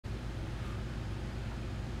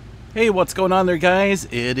Hey, what's going on there, guys?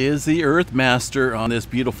 It is the Earthmaster on this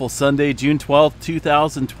beautiful Sunday, June 12th,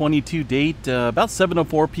 2022 date, about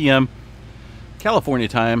 7:04 p.m. California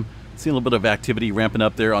time. Seeing a little bit of activity ramping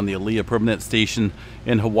up there on the Aliyah Permanent Station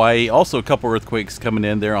in Hawaii. Also a couple earthquakes coming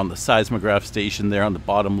in there on the seismograph station there on the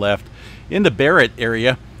bottom left. In the Barrett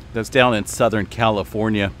area, that's down in Southern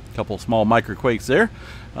California. A couple small microquakes there.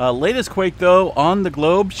 Latest quake, though, on the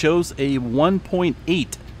globe shows a 1.8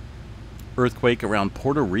 earthquake around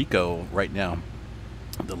Puerto Rico right now.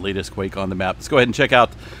 The latest quake on the map. Let's go ahead and check out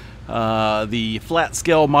the flat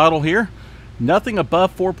scale model here. Nothing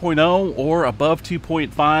above 4.0 or above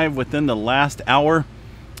 2.5 within the last hour.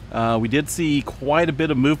 We did see quite a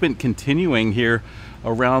bit of movement continuing here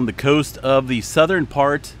around the coast of the southern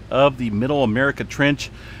part of the Middle America Trench,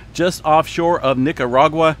 just offshore of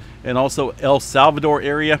Nicaragua and also El Salvador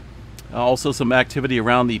area. Also some activity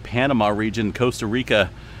around the Panama region, Costa Rica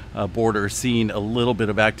border, seeing a little bit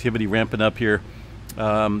of activity ramping up here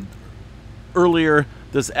earlier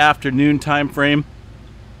this afternoon time frame.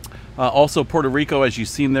 Also Puerto Rico, as you've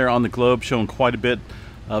seen there on the globe, showing quite a bit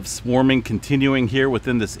of swarming continuing here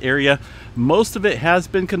within this area. Most of it has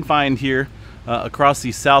been confined here across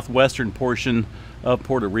the southwestern portion of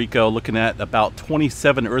Puerto Rico, looking at about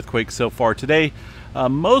 27 earthquakes so far today.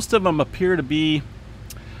 Most of them appear to be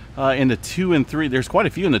in the 2 and 3. There's quite a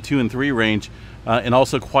few in the 2 and 3 range, and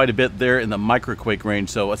also quite a bit there in the microquake range.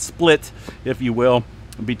 So a split, if you will,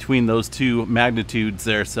 between those two magnitudes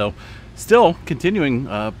there. So still continuing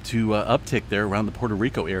to uptick there around the Puerto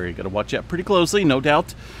Rico area. Got to watch that pretty closely, no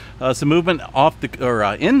doubt. Some movement off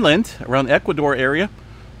the inland around the Ecuador area.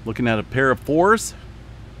 Looking at a pair of 4s.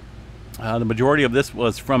 The majority of this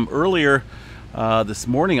was from earlier this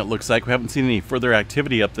morning. It looks like we haven't seen any further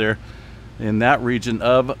activity up there in that region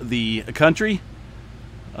of the country.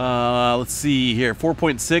 Let's see here,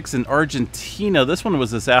 4.6 in Argentina. This one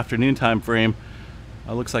was this afternoon time frame.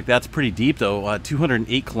 Looks like that's pretty deep, though.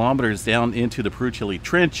 208 kilometers down into the Peru-Chile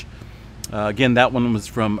Trench. Again, that one was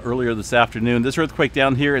from earlier this afternoon. This earthquake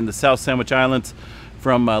down here in the South Sandwich Islands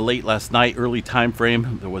from late last night, early time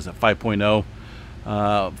frame. There was a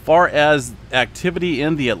 5.0. Far as activity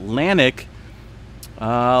in the Atlantic,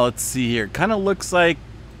 let's see here. Kind of looks like,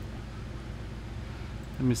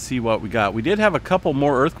 let me see what we got. We did have a couple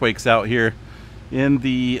more earthquakes out here in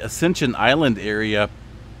the Ascension Island area.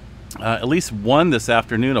 At least one this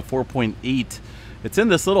afternoon, a 4.8. It's in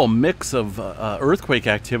this little mix of earthquake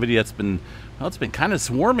activity that's been, well, it's been kind of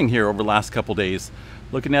swarming here over the last couple days.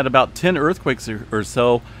 Looking at about 10 earthquakes or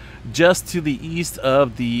so just to the east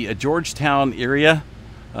of the Georgetown area.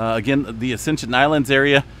 Again, the Ascension Islands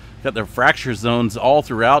area. Got their fracture zones all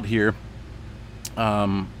throughout here.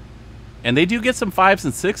 And they do get some 5s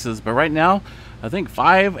and 6s, but right now, I think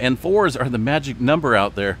 5 and 4s are the magic number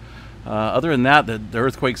out there. Other than that, the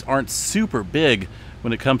earthquakes aren't super big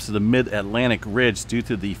when it comes to the mid-Atlantic ridge due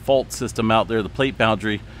to the fault system out there, the plate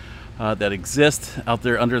boundary that exists out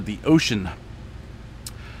there under the ocean.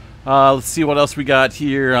 Let's see what else we got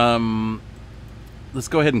here. Let's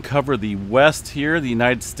go ahead and cover the west here, the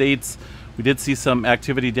United States. We did see some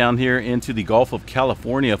activity down here into the Gulf of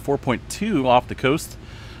California, 4.2 off the coast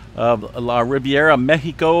of La Riviera,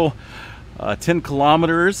 Mexico. 10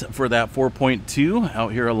 kilometers for that 4.2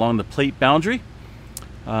 out here along the plate boundary.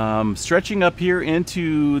 Stretching up here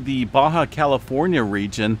into the Baja California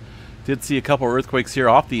region. Did see a couple earthquakes here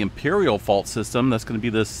off the Imperial fault system. That's going to be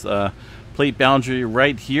this plate boundary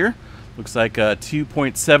right here. Looks like a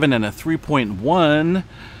 2.7 and a 3.1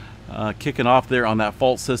 kicking off there on that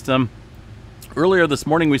fault system. Earlier this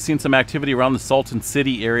morning, we've seen some activity around the Salton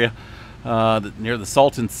City area, near the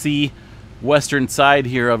Salton Sea, western side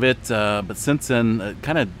here of it, but since then it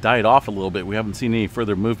kind of died off a little bit. We haven't seen any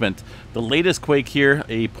further movement. The latest quake here,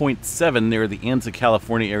 a 0.7 near the Anza,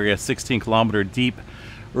 California area, 16-kilometer deep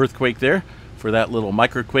earthquake there for that little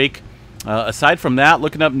microquake. Aside from that,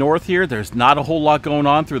 looking up north here, there's not a whole lot going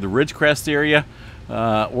on through the Ridgecrest area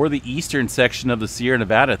or the eastern section of the Sierra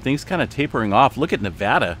Nevada. Things kind of tapering off. Look at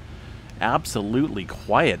Nevada, absolutely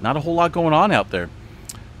quiet. Not a whole lot going on out there.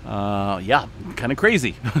 Yeah, kind of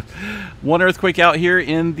crazy. One earthquake out here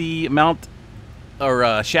in the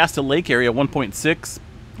Shasta Lake area, 1.6,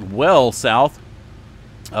 well south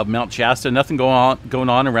of Mount Shasta. Nothing going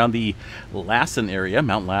on around the Lassen area.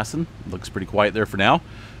 Mount Lassen looks pretty quiet there for now.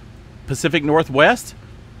 Pacific Northwest,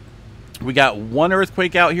 we got one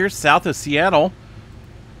earthquake out here south of Seattle,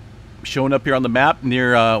 showing up here on the map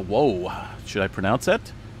near whoa, should I pronounce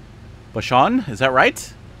that? Bashan, is that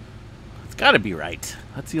right? It's got to be right.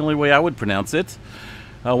 That's the only way I would pronounce it.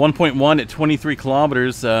 1.1 at 23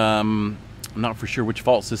 kilometers. I'm not for sure which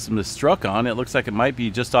fault system this struck on. It looks like it might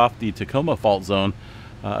be just off the Tacoma fault zone.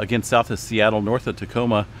 again, south of Seattle, north of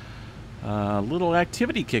Tacoma. Little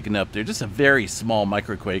activity kicking up there. Just a very small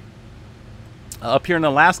microquake. Up here in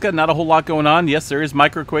Alaska, not a whole lot going on. Yes, there is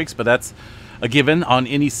microquakes, but that's a given on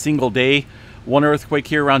any single day. One earthquake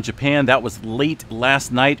here around Japan. That was late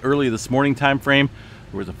last night, early this morning time frame.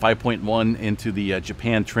 There was a 5.1 into the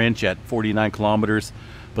Japan Trench at 49 kilometers.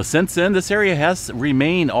 But since then, this area has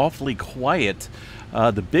remained awfully quiet.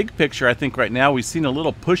 The big picture, I think right now, we've seen a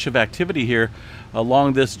little push of activity here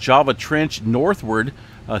along this Java Trench northward.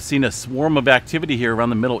 Seen a swarm of activity here around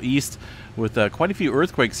the Middle East with quite a few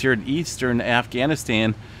earthquakes here in eastern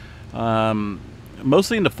Afghanistan.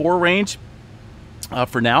 Mostly in the 4 range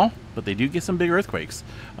for now, but they do get some big earthquakes.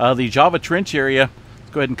 The Java Trench area,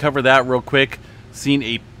 let's go ahead and cover that real quick.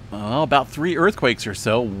 Seen about 3 earthquakes or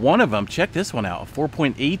so. One of them, check this one out,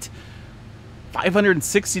 4.8,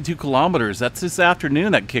 562 kilometers. That's this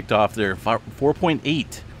afternoon that kicked off there,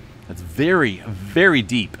 4.8. That's very, very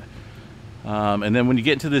deep. And then when you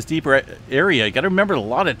get into this deeper area, you got to remember a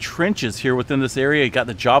lot of trenches here within this area. You got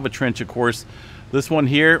the Java Trench, of course. This one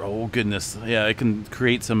here, oh goodness, yeah, it can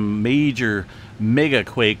create some major mega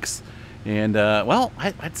quakes. And well,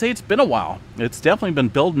 I'd say it's been a while. It's definitely been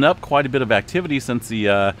building up quite a bit of activity since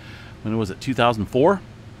the when was it, 2004,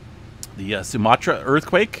 the Sumatra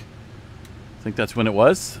earthquake. I think that's when it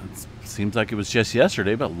was. It seems like it was just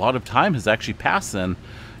yesterday, but a lot of time has actually passed then.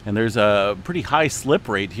 And there's a pretty high slip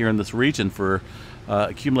rate here in this region for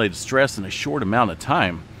accumulated stress in a short amount of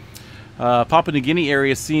time. Papua New Guinea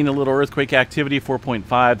area seeing a little earthquake activity,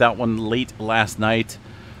 4.5. That one late last night.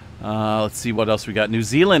 Let's see what else we got. New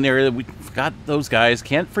Zealand area, we forgot those guys.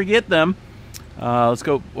 Can't forget them. Let's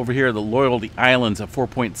go over here to the Loyalty Islands at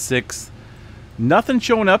 4.6. Nothing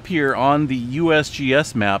showing up here on the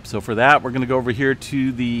USGS map. So for that, we're going to go over here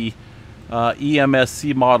to the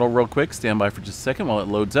EMSC model real quick. Stand by for just a second while it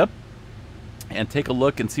loads up and take a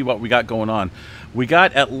look and see what we got going on. We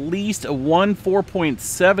got at least a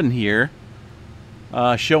 4.7 here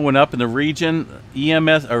showing up in the region.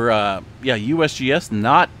 USGS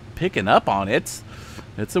not picking up on it.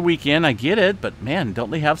 It's a weekend, I get it, but man,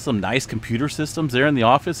 don't they have some nice computer systems there in the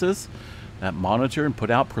offices that monitor and put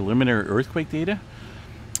out preliminary earthquake data?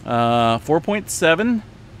 4.7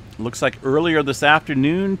 looks like earlier this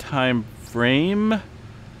afternoon time frame,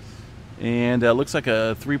 and looks like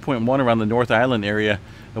a 3.1 around the North Island area.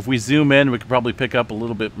 If we zoom in, we could probably pick up a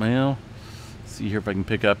little bit. Well, let's see here if I can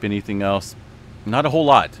pick up anything else. Not a whole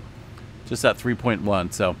lot, just that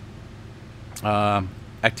 3.1. So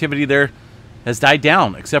activity there has died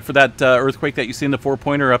down, except for that earthquake that you see in the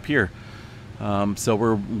 4-pointer up here. So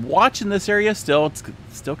we're watching this area still. It's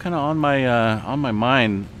still kind of on my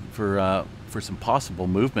mind for some possible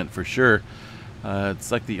movement for sure.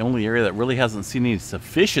 It's like the only area that really hasn't seen any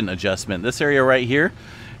sufficient adjustment. This area right here,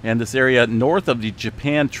 and this area north of the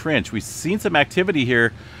Japan Trench. We've seen some activity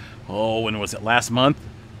here. Oh, when was it? Last month?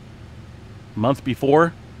 Month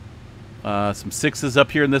before? Some 6s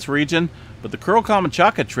up here in this region. But the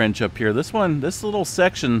Kuril-Kamchatka Trench up here, this little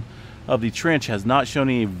section of the trench has not shown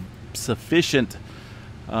any sufficient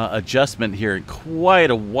adjustment here in quite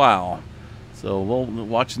a while. So we're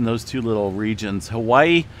watching those 2 little regions.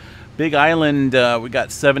 Hawaii, Big Island, we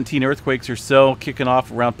got 17 earthquakes or so kicking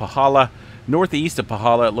off around Pahala. Northeast of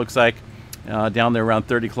Pahala, it looks like, down there around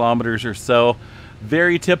 30 kilometers or so.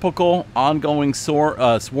 Very typical ongoing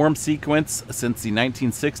swarm sequence since the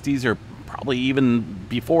 1960s, or probably even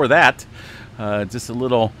before that. Just a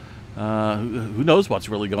little, who knows what's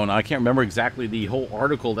really going on. I can't remember exactly the whole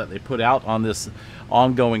article that they put out on this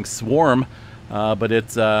ongoing swarm. But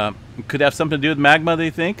it could have something to do with magma, they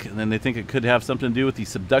think. And then they think it could have something to do with the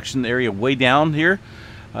subduction area way down here.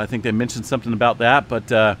 I think they mentioned something about that. But,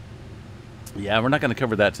 yeah, we're not going to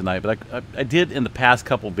cover that tonight. But I did in the past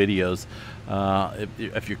couple videos.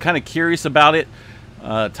 If you're kind of curious about it,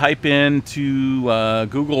 type into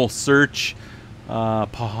Google search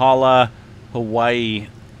Pahala, Hawaii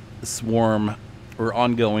swarm or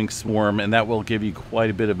ongoing swarm. And that will give you quite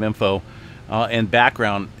a bit of info. And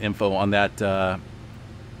background info on that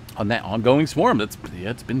ongoing swarm.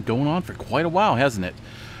 It's been going on for quite a while, hasn't it?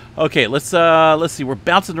 Okay, let's see. We're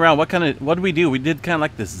bouncing around. What do we do? We did kind of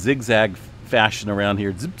like this zigzag fashion around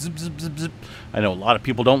here. Zip, zip, zip, zip, zip. I know a lot of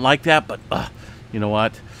people don't like that, but you know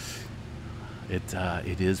what?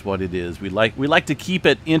 It is what it is. We like to keep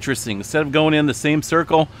it interesting instead of going in the same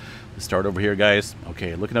circle. Let's start over here, guys.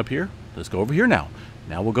 Okay, looking up here. Let's go over here now.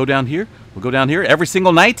 Now we'll go down here. We'll go down here every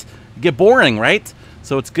single night. Get boring, right?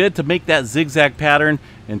 So it's good to make that zigzag pattern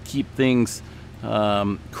and keep things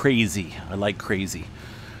crazy. I like crazy.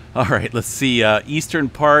 All right, let's see. Eastern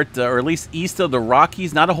part, or at least east of the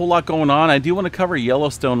Rockies, not a whole lot going on. I do want to cover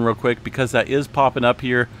Yellowstone real quick because that is popping up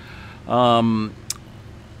here on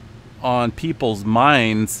people's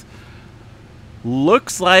minds.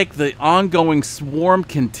 Looks like the ongoing swarm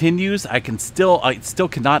continues. I still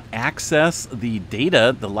cannot access the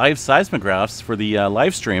data, the live seismographs for the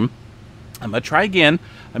live stream. I'm gonna try again.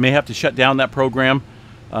 I may have to shut down that program,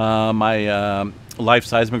 my live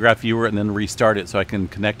seismograph viewer, and then restart it so I can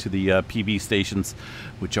connect to the PB stations,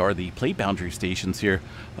 which are the plate boundary stations here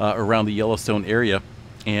around the Yellowstone area.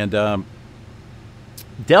 And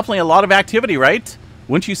definitely a lot of activity, right?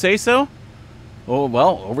 Wouldn't you say so? Oh,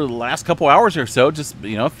 well, over the last couple hours or so, just,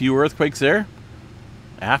 you know, a few earthquakes there.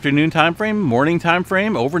 Afternoon time frame, morning time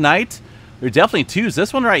frame, overnight. There are definitely twos.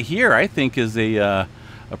 This one right here, I think, is a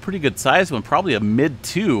pretty good size one, probably a mid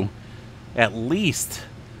 2 at least.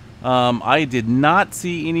 I did not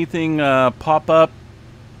see anything pop up.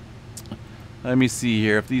 Let me see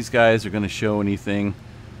here if these guys are going to show anything.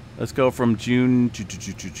 Let's go from June to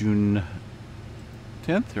June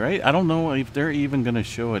 10th, right? I don't know if they're even going to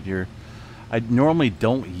show it here. I normally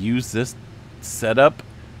don't use this setup.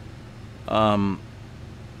 And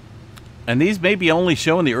these may be only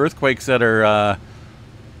showing the earthquakes that are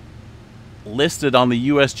listed on the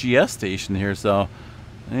USGS station here, so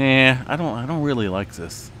I don't really like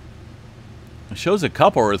this. It shows a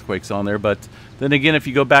couple earthquakes on there, but then again, if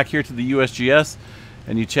you go back here to the USGS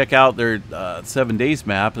and you check out their 7 days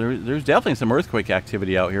map, there's definitely some earthquake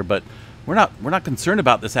activity out here, but we're not concerned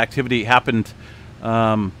about this activity. It happened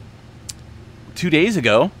 2 days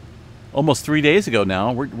ago, almost 3 days ago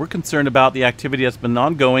now. We're concerned about the activity that's been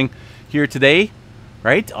ongoing here today,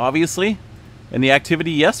 right? Obviously, and the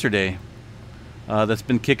activity yesterday that's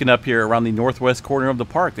been kicking up here around the northwest corner of the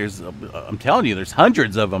park. I'm telling you, there's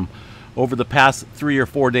hundreds of them over the past 3 or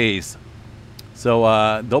 4 days.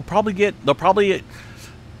 So they'll probably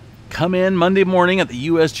come in Monday morning at the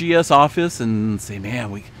USGS office and say,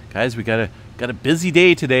 "Man, we got a busy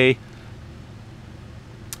day today."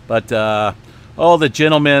 But the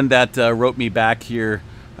gentleman that wrote me back here,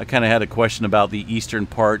 I kind of had a question about the eastern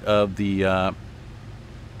part of the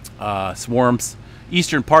swarms,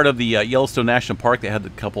 eastern part of the Yellowstone National Park. They had a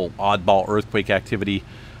couple oddball earthquake activity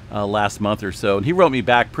last month or so, and he wrote me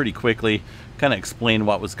back pretty quickly, kind of explained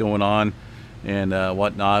what was going on and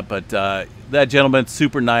whatnot. But that gentleman,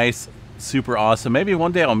 super nice, super awesome. Maybe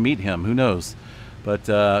one day I'll meet him. Who knows? But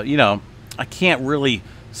you know, I can't really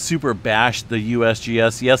super bash the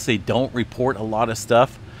USGS. Yes, they don't report a lot of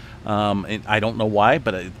stuff, and I don't know why,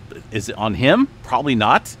 but is it on him? Probably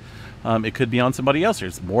not. It could be on somebody else.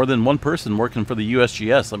 There's more than one person working for the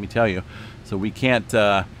USGS, let me tell you. So we can't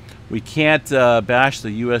bash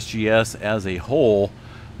the USGS as a whole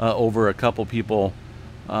over a couple people,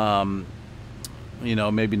 you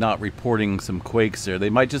know, maybe not reporting some quakes there. They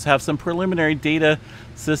might just have some preliminary data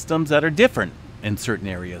systems that are different in certain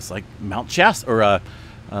areas, like Mount Shasta or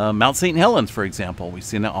Mount St. Helens, for example. We've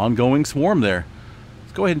seen an ongoing swarm there.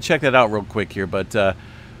 Let's go ahead and check that out real quick here. But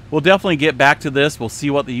we'll definitely get back to this. We'll see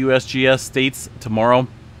what the USGS states tomorrow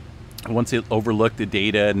once they overlook the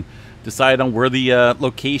data and decide on where the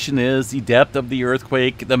location is, the depth of the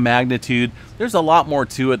earthquake, the magnitude. There's a lot more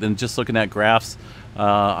to it than just looking at graphs. You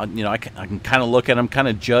know, I can kind of look at them, kind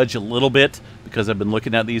of judge a little bit because I've been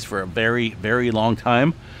looking at these for a very, very long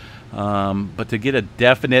time. But to get a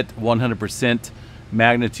definite 100%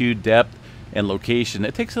 magnitude, depth, and location,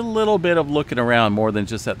 it takes a little bit of looking around more than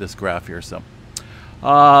just at this graph here. So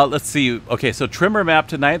let's see. Okay, so trimmer map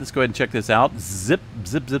tonight. Let's go ahead and check this out. Zip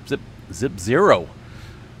zero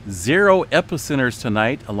epicenters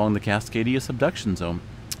tonight along the Cascadia subduction zone.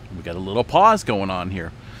 We got a little pause going on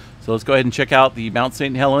here. So let's go ahead and check out the Mount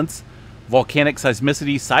St. Helens volcanic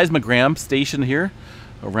seismicity seismogram station here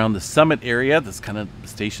around the summit area. That's kind of the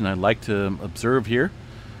station I like to observe here.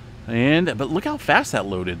 But look how fast that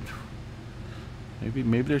loaded.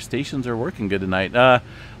 Maybe their stations are working good tonight.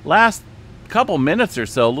 Last couple minutes or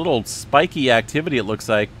so, a little spiky activity it looks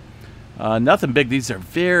like. Nothing big. These are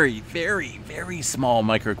very, very, very small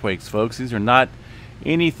microquakes, folks. These are not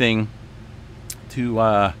anything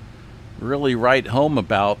to really write home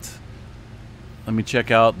about. Let me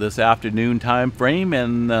check out this afternoon time frame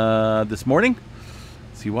and this morning.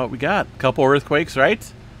 See what we got. A couple earthquakes,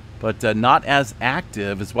 right? But not as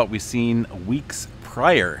active as what we've seen weeks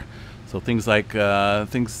prior. So things like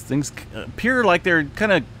things appear like they're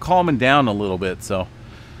kind of calming down a little bit. So,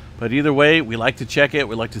 but either way, we like to check it.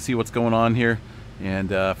 We like to see what's going on here, and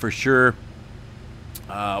for sure,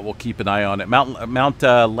 we'll keep an eye on it. Mount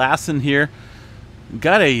Lassen here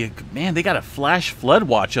got they got a flash flood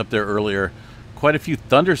watch up there earlier. quite a few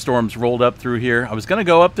thunderstorms rolled up through here. I was going to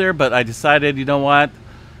go up there, but I decided, you know what?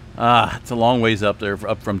 It's a long ways up there,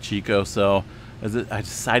 up from Chico, so I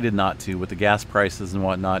decided not to with the gas prices and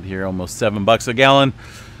whatnot here, almost $7 a gallon.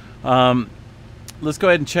 Let's go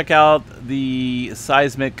ahead and check out the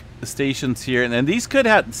seismic stations here. And then these could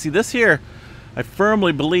have, see this here, I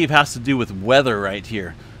firmly believe has to do with weather right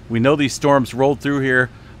here. We know these storms rolled through here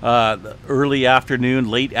early afternoon,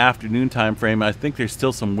 late afternoon time frame. I think there's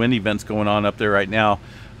still some wind events going on up there right now.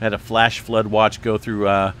 I had a flash flood watch go through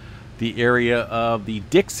the area of the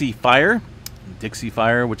Dixie Fire. Dixie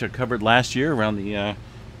Fire, which I covered last year around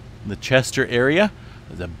the Chester area.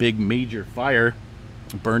 It was a big major fire.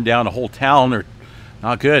 Burned down a whole town. Or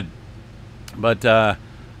not good. But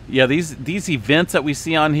yeah, these events that we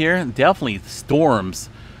see on here, definitely storms.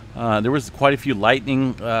 There was quite a few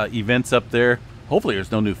lightning events up there. Hopefully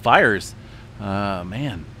there's no new fires.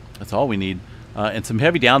 Man, that's all we need. And some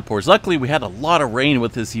heavy downpours. Luckily, we had a lot of rain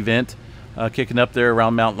with this event kicking up there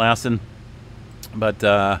around Mount Lassen. But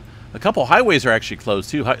a couple highways are actually closed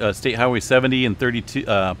too. State Highway 70 and 32.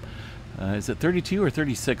 Is it 32 or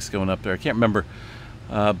 36 going up there? I can't remember.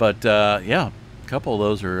 But yeah, a couple of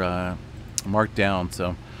those are marked down.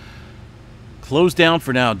 So closed down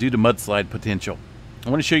for now due to mudslide potential. I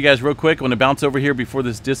want to show you guys real quick. I want to bounce over here before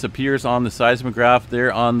this disappears on the seismograph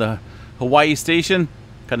there on the Hawaii station.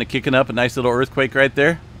 Kind of kicking up a nice little earthquake right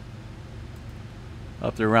there.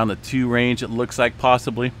 Up there around the 2 range, it looks like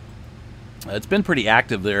possibly. It's been pretty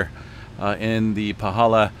active there in the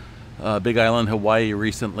Pahala, Big Island, Hawaii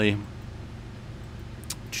recently.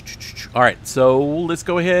 All right, so let's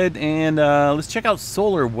go ahead and let's check out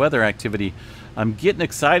solar weather activity. I'm getting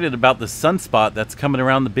excited about the sunspot that's coming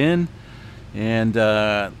around the bend.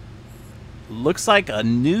 And looks like a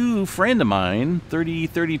new friend of mine,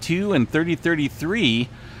 3032 and 3033,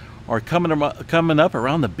 are coming up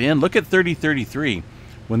around the bend. Look at 3033.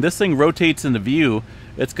 When this thing rotates into view,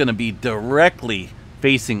 it's going to be directly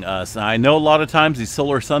facing us. Now, I know a lot of times these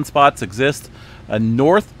solar sunspots exist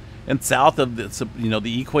north and south of the, you know,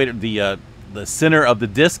 the equator, the center of the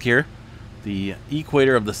disk here, the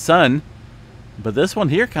equator of the sun. But this one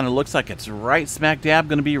here kind of looks like it's right smack dab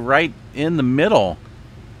going to be right in the middle.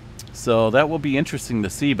 So that will be interesting to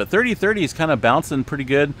see. But 3030 is kind of bouncing pretty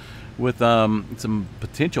good with some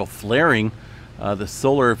potential flaring. The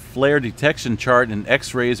solar flare detection chart and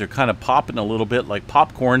X-rays are kind of popping a little bit like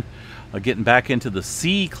popcorn, getting back into the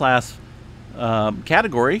C class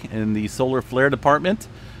category in the solar flare department.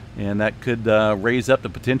 And that could raise up the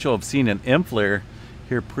potential of seeing an M flare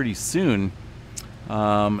here pretty soon.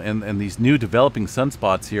 And these new developing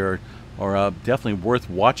sunspots here are definitely worth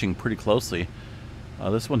watching pretty closely.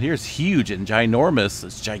 This one here is huge and ginormous.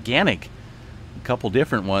 It's gigantic. A couple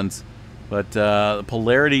different ones. But the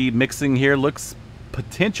polarity mixing here looks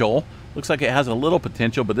potential. Looks like it has a little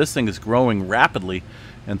potential, but this thing is growing rapidly.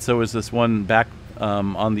 And so is this one back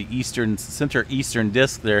on the center eastern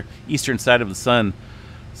disk there, eastern side of the sun.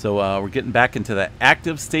 So we're getting back into the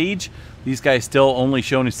active stage. These guys still only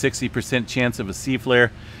showing a 60% chance of a C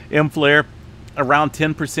flare. M flare around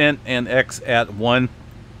 10% and X at 1.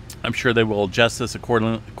 I'm sure they will adjust this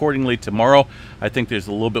accordingly tomorrow. I think there's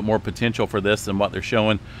a little bit more potential for this than what they're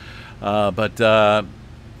showing. But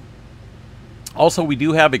also we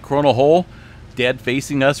do have a coronal hole dead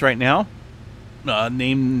facing us right now,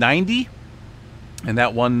 named 90. And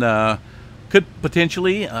that one could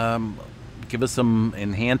potentially give us some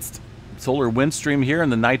enhanced solar wind stream here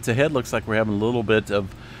in the nights ahead. Looks like we're having a little bit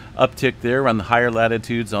of uptick there on the higher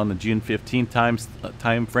latitudes on the June 15th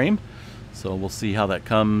time frame. So we'll see how that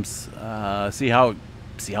comes. See how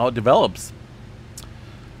it develops.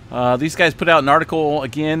 These guys put out an article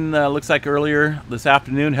again. Looks like earlier this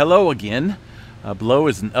afternoon. Hello again. Below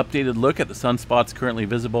is an updated look at the sunspots currently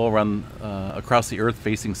visible around across the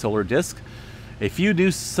Earth-facing solar disk. A few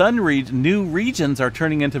new regions are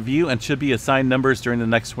turning into view and should be assigned numbers during the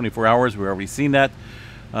next 24 hours. We've already seen that.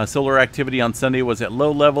 Solar activity on Sunday was at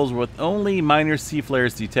low levels with only minor C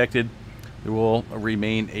flares detected. There will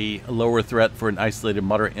remain a lower threat for an isolated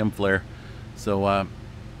moderate M flare. So,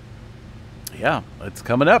 yeah, it's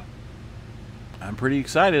coming up. I'm pretty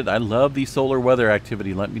excited. I love the solar weather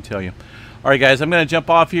activity, let me tell you. All right, guys, I'm going to jump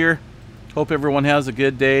off here. Hope everyone has a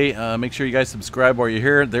good day. Make sure you guys subscribe while you're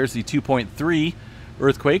here. There's the 2.3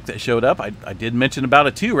 earthquake that showed up. I did mention about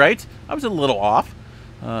a 2, right? I was a little off.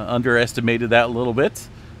 Underestimated that a little bit.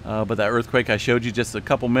 But that earthquake I showed you just a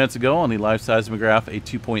couple minutes ago on the live seismograph, a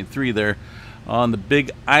 2.3 there on the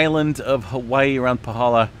big island of Hawaii around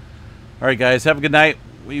Pahala. All right, guys, have a good night.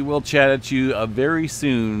 We will chat at you very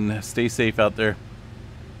soon. Stay safe out there.